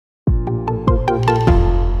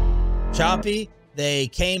Choppy, they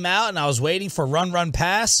came out, and I was waiting for run,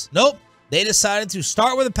 pass. Nope. They decided to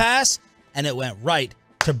start with a pass, and it went right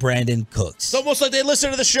to Brandin Cooks. It's almost like they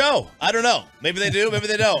listen to the show. I don't know. Maybe they do. Maybe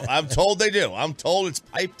they don't. I'm told they do. I'm told it's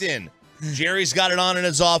piped in. Jerry's got it on in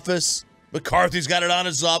his office. McCarthy's got it on in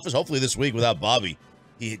his office. Hopefully this week without Bobby,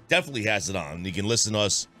 he definitely has it on. He can listen to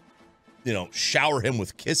us, shower him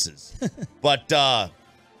with kisses. But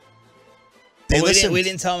we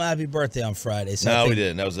didn't tell him happy birthday on Friday. So no, we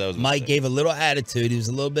didn't. That was Mike gave a little attitude. He was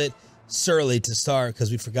a little bit surly to start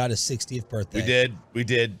because we forgot his 60th birthday. We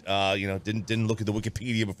did. Didn't look at the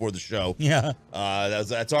Wikipedia before the show. Yeah.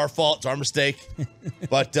 That's our fault. It's our mistake.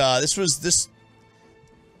 But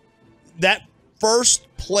that first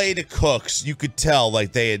play to Cooks, you could tell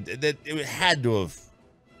like they had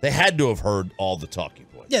to have heard all the talking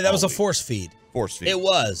points. Yeah, that was a force feed. Force feed. It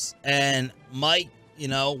was. And Mike,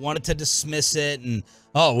 wanted to dismiss it and,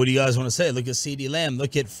 what do you guys want to say? Look at CeeDee Lamb.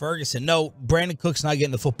 Look at Ferguson. No, Brandin Cooks not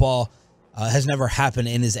getting the football has never happened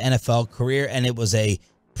in his NFL career, and it was a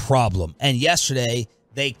problem. And yesterday,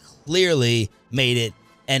 they clearly made it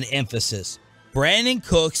an emphasis. Brandin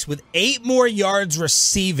Cooks with 8 more yards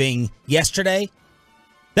receiving yesterday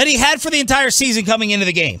than he had for the entire season coming into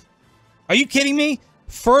the game. Are you kidding me?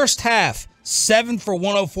 First half, 7 for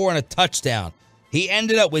 104 and a touchdown. He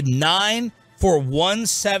ended up with 9 for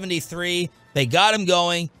 173. They got him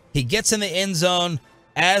going. He gets in the end zone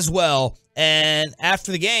as well. And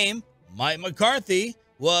after the game, Mike McCarthy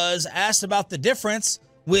was asked about the difference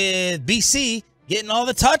with BC getting all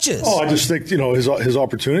the touches. I just think his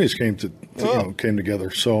opportunities came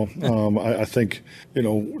together. So I think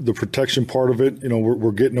the protection part of it.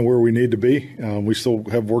 We're getting to where we need to be. We still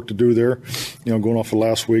have work to do there. Going off of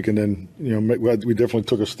last week, and then we definitely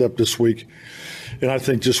took a step this week. And I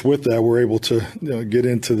think just with that, we're able to get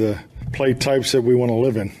into the play types that we want to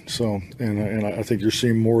live in. So and I think you're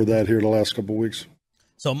seeing more of that here the last couple of weeks.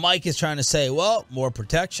 So Mike is trying to say, well, more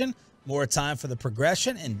protection, more time for the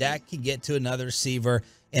progression, and Dak can get to another receiver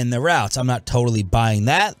in the routes. I'm not totally buying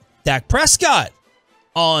that. Dak Prescott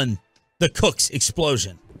on the Cooks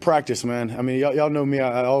explosion. Practice, man. I mean, y'all know me.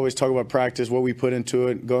 I always talk about practice, what we put into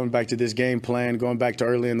it, going back to this game plan, going back to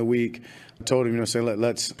early in the week. I told him,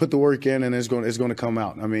 let's put the work in, and it's going to come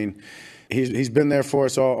out. I mean, he's been there for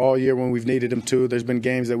us all year when we've needed him to. There's been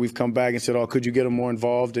games that we've come back and said, could you get him more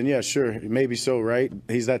involved? And yeah, sure, maybe so, right?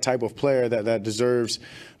 He's that type of player that deserves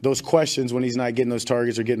those questions when he's not getting those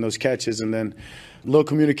targets or getting those catches. And then a little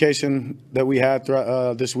communication that we had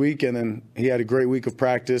throughout this week, and then he had a great week of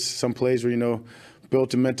practice. Some plays were,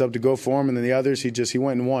 built and meant up to go for him, and then the others, he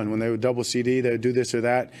went and won. When they would double CD, they would do this or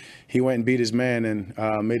that. He went and beat his man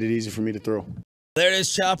and made it easy for me to throw. There it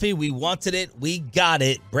is, Choppy. We wanted it. We got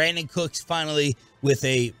it. Brandin Cooks finally with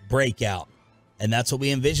a breakout. And that's what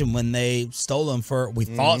we envisioned when they stole him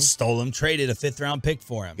stole him, traded a 5th-round pick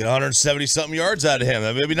for him. Get 170-something yards out of him.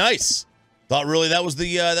 That would be nice. Thought really that was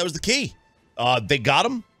the key. They got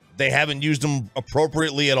him. They haven't used him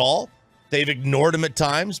appropriately at all. They've ignored him at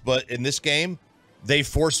times, but in this game, they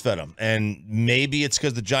force-fed him. And maybe it's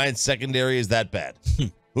because the Giants' secondary is that bad.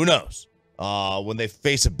 Who knows? When they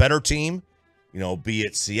face a better team, be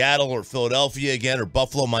it Seattle or Philadelphia again, or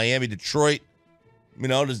Buffalo, Miami, Detroit,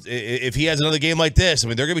 if he has another game like this,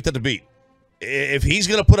 they're going to be tough to beat. If he's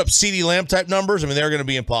going to put up CeeDee Lamb type numbers, they're going to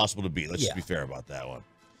be impossible to beat. Let's just be fair about that one.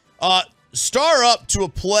 Star up to a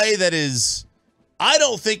play that is, I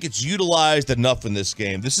don't think it's utilized enough in this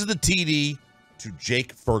game. This is the TD to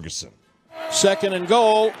Jake Ferguson. 2nd and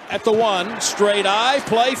goal at the 1. Straight eye,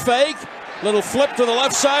 play fake. Little flip to the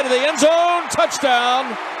left side of the end zone.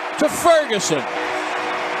 Touchdown to Ferguson,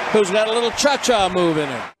 who's got a little cha-cha move in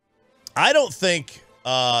him. I don't think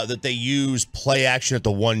that they use play action at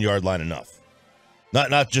the 1-yard line enough.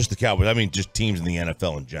 Not just the Cowboys. Just teams in the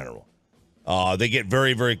NFL in general. They get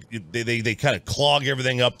very, very – they kind of clog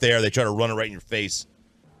everything up there. They try to run it right in your face.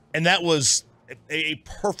 And that was a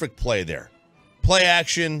perfect play there. Play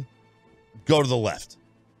action, go to the left.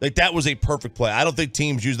 That was a perfect play. I don't think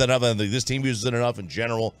teams use that enough. I don't think this team uses it enough in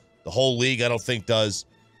general. The whole league, I don't think, does.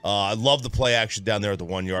 I love the play action down there at the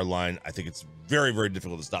 1-yard line. I think it's very, very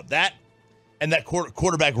difficult to stop that. And that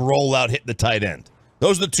quarterback rollout hitting the tight end.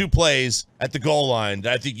 Those are the 2 plays at the goal line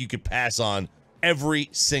that I think you could pass on every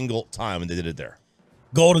single time, and they did it there.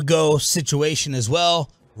 Goal-to-go situation as well.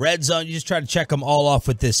 Red zone, you just try to check them all off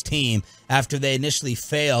with this team after they initially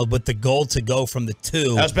failed with the goal-to-go from the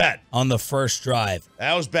 2. That was bad. On the first drive.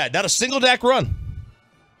 That was bad. Not a single Dak run.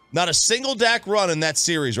 Not a single Dak run in that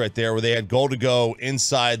series right there where they had goal-to-go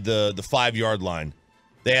inside the 5-yard line.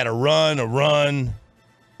 They had a run.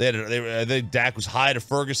 I think Dak was high to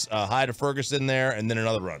Ferguson there, and then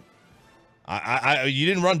another run. You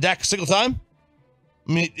didn't run Dak a single time?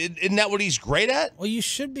 I mean, isn't that what he's great at? Well, you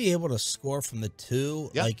should be able to score from the two,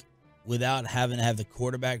 like without having to have the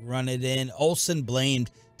quarterback run it in. Olsen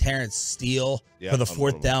blamed Terrence Steele for the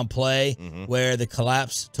fourth down play where the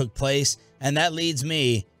collapse took place. And that leads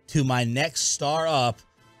me to my next star up.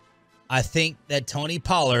 I think that Tony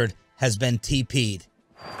Pollard has been TP'd.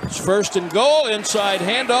 It's 1st and goal, inside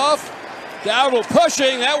handoff. Dowdle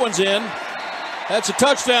pushing, that one's in. That's a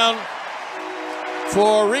touchdown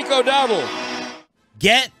for Rico Dowdle.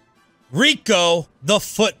 Get Rico the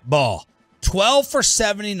football. 12 for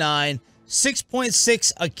 79,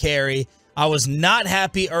 6.6 a carry. I was not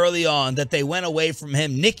happy early on that they went away from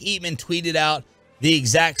him. Nick Eatman tweeted out the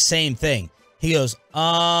exact same thing. He goes,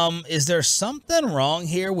 is there something wrong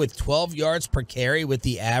here with 12 yards per carry with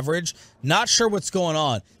the average? Not sure what's going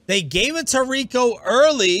on. They gave it to Rico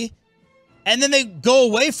early, and then they go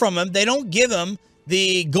away from him. They don't give him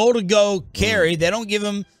the goal-to-go carry. They don't give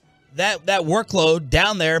him that workload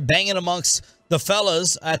down there banging amongst the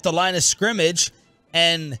fellas at the line of scrimmage.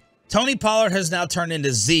 And Tony Pollard has now turned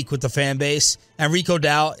into Zeke with the fan base, and Rico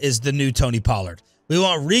Dow is the new Tony Pollard. We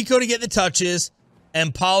want Rico to get the touches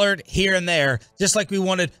and Pollard here and there, just like we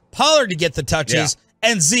wanted Pollard to get the touches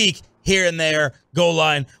and Zeke here and there, goal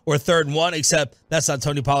line or 3rd and 1, except that's not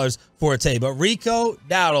Tony Pollard's forte. But Rico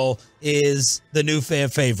Dowdle is the new fan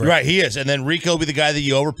favorite. Right, he is. And then Rico will be the guy that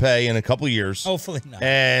you overpay in a couple years. Hopefully not.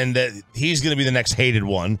 And he's going to be the next hated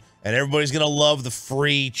one. And everybody's going to love the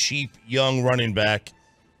free, cheap, young running back.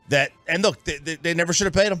 And look, they never should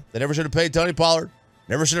have paid him. They never should have paid Tony Pollard.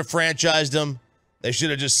 Never should have franchised him. They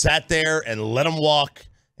should have just sat there and let him walk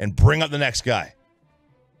and bring up the next guy.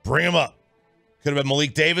 Bring him up. Could have been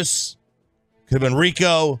Malik Davis. Could have been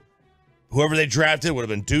Rico. Whoever they drafted would have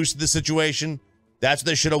been deuced to the situation. That's what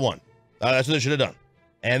they should have won. That's what they should have done.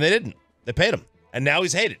 And they didn't. They paid him. And now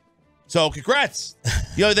he's hated. So congrats.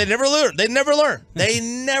 They never learn. They never learn. They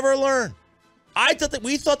never learn.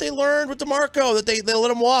 We thought they learned with DeMarco, that they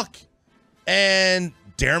let him walk. And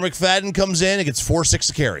Darren McFadden comes in and gets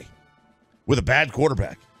 4.6 a carry with a bad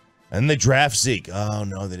quarterback. And they draft Zeke. Oh,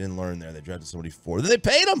 no, they didn't learn there. They drafted somebody 4. Then they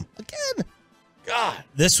paid him again. God.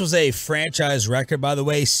 This was a franchise record, by the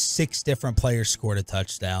way. 6 different players scored a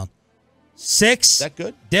touchdown. 6 that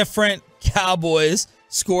good? different Cowboys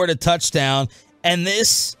scored a touchdown. And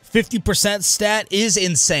this 50% stat is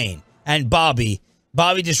insane. And Bobby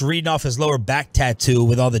just reading off his lower back tattoo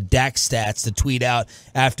with all the Dak stats to tweet out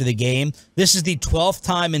after the game. This is the 12th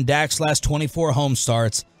time in Dak's last 24 home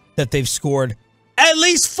starts that they've scored at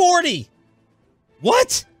least 40.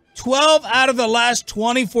 What? 12 out of the last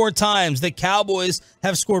 24 times the Cowboys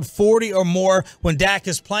have scored 40 or more when Dak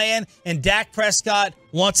is playing, and Dak Prescott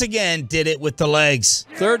once again did it with the legs.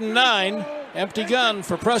 3rd and 9, empty gun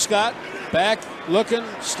for Prescott. Back, looking,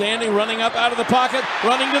 standing, running up out of the pocket,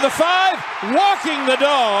 running to the 5, walking the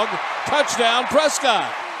dog. Touchdown,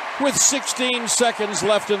 Prescott, with 16 seconds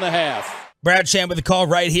left in the half. Brad Sham with the call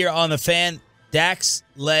right here on The Fan. Dak's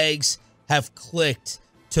legs have clicked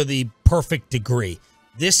to the perfect degree.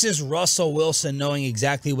 This is Russell Wilson knowing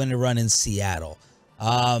exactly when to run in Seattle.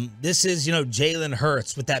 This is, Jalen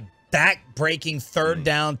Hurts with that back-breaking 3rd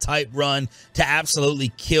down type run to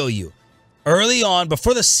absolutely kill you. Early on,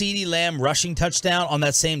 before the CeeDee Lamb rushing touchdown on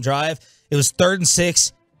that same drive, it was 3rd and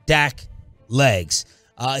 6, Dak legs.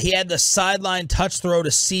 He had the sideline touch throw to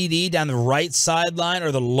CeeDee down the right sideline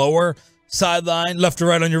or the lower sideline, left or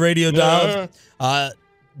right on your radio dial.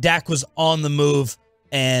 Dak was on the move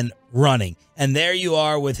and running. And there you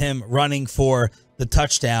are with him running for the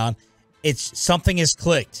touchdown. Something has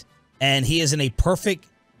clicked, and he is in a perfect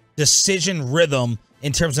decision rhythm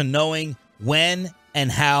in terms of knowing when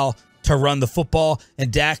and how to run the football.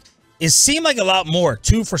 And Dak, it seemed like a lot more.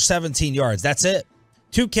 2 for 17 yards. That's it.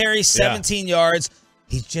 2 carries, 17 yards.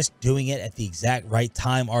 He's just doing it at the exact right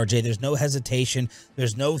time, RJ. There's no hesitation.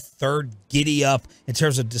 There's no third giddy up in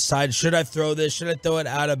terms of deciding, should I throw this? Should I throw it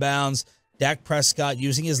out of bounds? Dak Prescott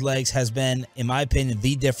using his legs has been, in my opinion,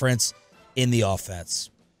 the difference in the offense.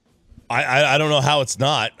 I don't know how it's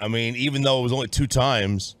not. I mean, even though it was only 2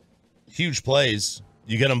 times, huge plays,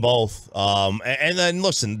 you get them both. And then,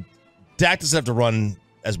 listen, Dak doesn't have to run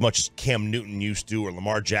as much as Cam Newton used to or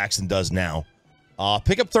Lamar Jackson does now.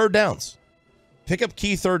 Pick up 3rd downs. Pick up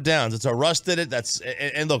key 3rd downs. It's how Russ did it.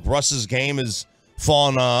 And look, Russ's game has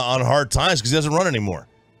fallen on hard times because he doesn't run anymore.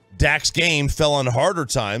 Dak's game fell on harder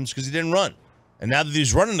times because he didn't run. And now that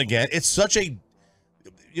he's running again, it's such a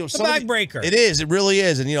it's a backbreaker. It is. It really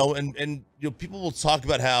is. And and people will talk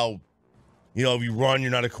about how if you run,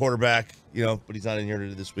 you're not a quarterback. But he's not in here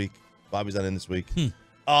this week. Bobby's not in this week.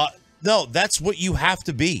 No, that's what you have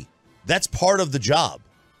to be. That's part of the job.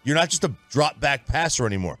 You're not just a drop back passer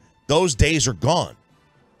anymore. Those days are gone.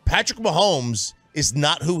 Patrick Mahomes is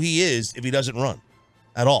not who he is if he doesn't run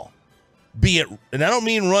at all. And I don't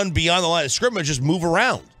mean run beyond the line of scrimmage, just move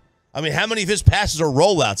around. I mean, how many of his passes are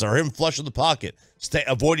rollouts or him flush in the pocket,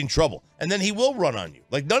 avoiding trouble? And then he will run on you.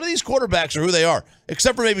 Like, none of these quarterbacks are who they are,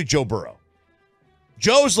 except for maybe Joe Burrow.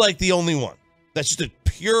 Joe's like the only one that's just a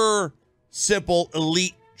pure, simple,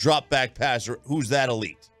 elite drop back passer. Who's that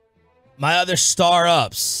elite? My other star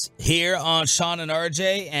ups here on Shan and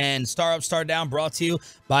RJ, and Star Up, Star Down brought to you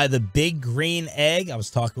by the Big Green Egg. I was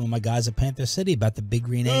talking with my guys at Panther City about the Big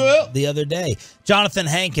Green Egg the other day. Jonathan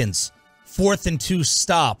Hankins, 4th and 2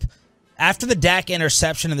 stop. After the Dak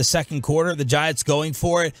interception in the second quarter, the Giants going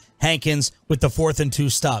for it, Hankins with the 4th and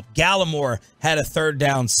 2 stop. Gallimore had a 3rd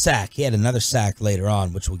down sack. He had another sack later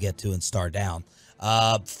on, which we'll get to in Star Down.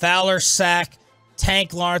 Fowler sack,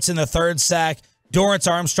 Tank Lawrence in the 3rd sack, Dorrance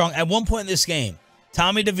Armstrong. At one point in this game,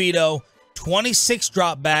 Tommy DeVito, 26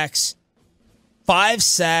 dropbacks, 5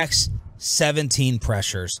 sacks, 17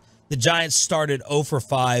 pressures. The Giants started 0 for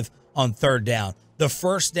 5 on 3rd down. The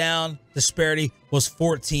first down disparity was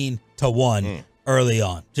 14-1 early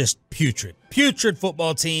on. Just putrid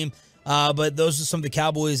football team. But those are some of the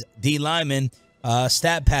Cowboys' D linemen,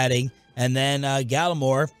 stat padding. And then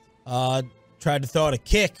Gallimore tried to throw out a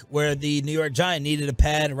kick where the New York Giant needed a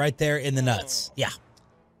pad right there in the nuts. Yeah.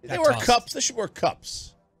 They wear cups. They should wear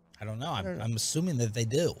cups. I don't know. I'm assuming that they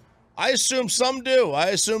do. I assume some do. I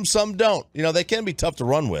assume some don't. You know, they can be tough to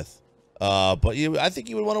run with. But I think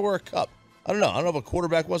you would want to wear a cup. I don't know. I don't know if a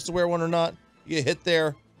quarterback wants to wear one or not. You get hit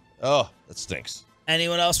there. Oh, that stinks.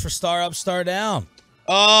 Anyone else for Star Up, Star Down?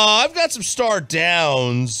 I've got some Star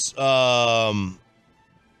Downs. But I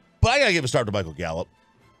got to give a start to Michael Gallup.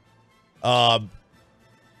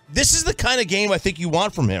 This is the kind of game I think you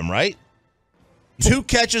want from him, right? 2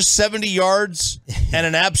 catches, 70 yards, and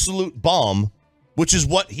an absolute bomb, which is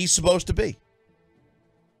what he's supposed to be.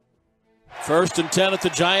 1st and 10 at the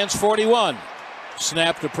Giants' 41.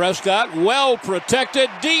 Snap to Prescott, well protected,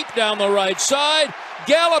 deep down the right side.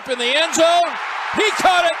 Gallup in the end zone. He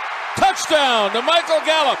caught it. Touchdown to Michael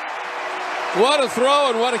Gallup. What a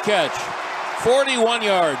throw and what a catch. 41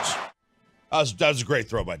 yards. That was a great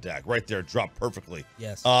throw by Dak. Right there, dropped perfectly.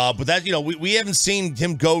 Yes. But that, we haven't seen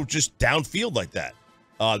him go just downfield like that.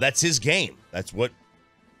 That's his game. That's what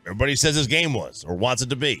everybody says his game was or wants it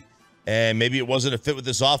to be. And maybe it wasn't a fit with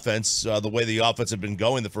this offense, the way the offense had been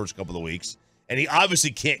going the first couple of weeks. And he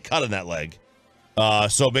obviously can't cut on that leg.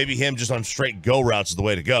 So maybe him just on straight go routes is the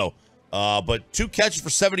way to go. But 2 catches for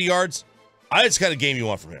 70 yards, it's the kind of game you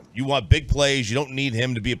want from him. You want big plays. You don't need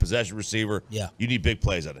him to be a possession receiver. Yeah. You need big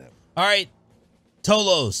plays out of him. All right.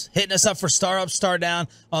 Tolos hitting us up for Star Up, Star Down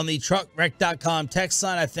on the truckwreck.com text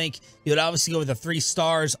line. I think you would obviously go with the 3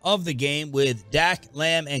 stars of the game with Dak,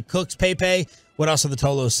 Lamb, and Cooks. Pepe, what else are the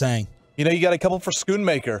Tolos saying? You got a couple for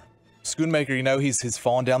Schoonmaker. Schoonmaker, he's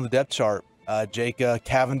fallen down the depth chart. Jake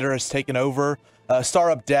Cavender has taken over.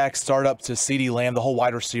 Star up Dak, start up to CeeDee Lamb, the whole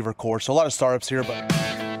wide receiver core. So a lot of star ups here, but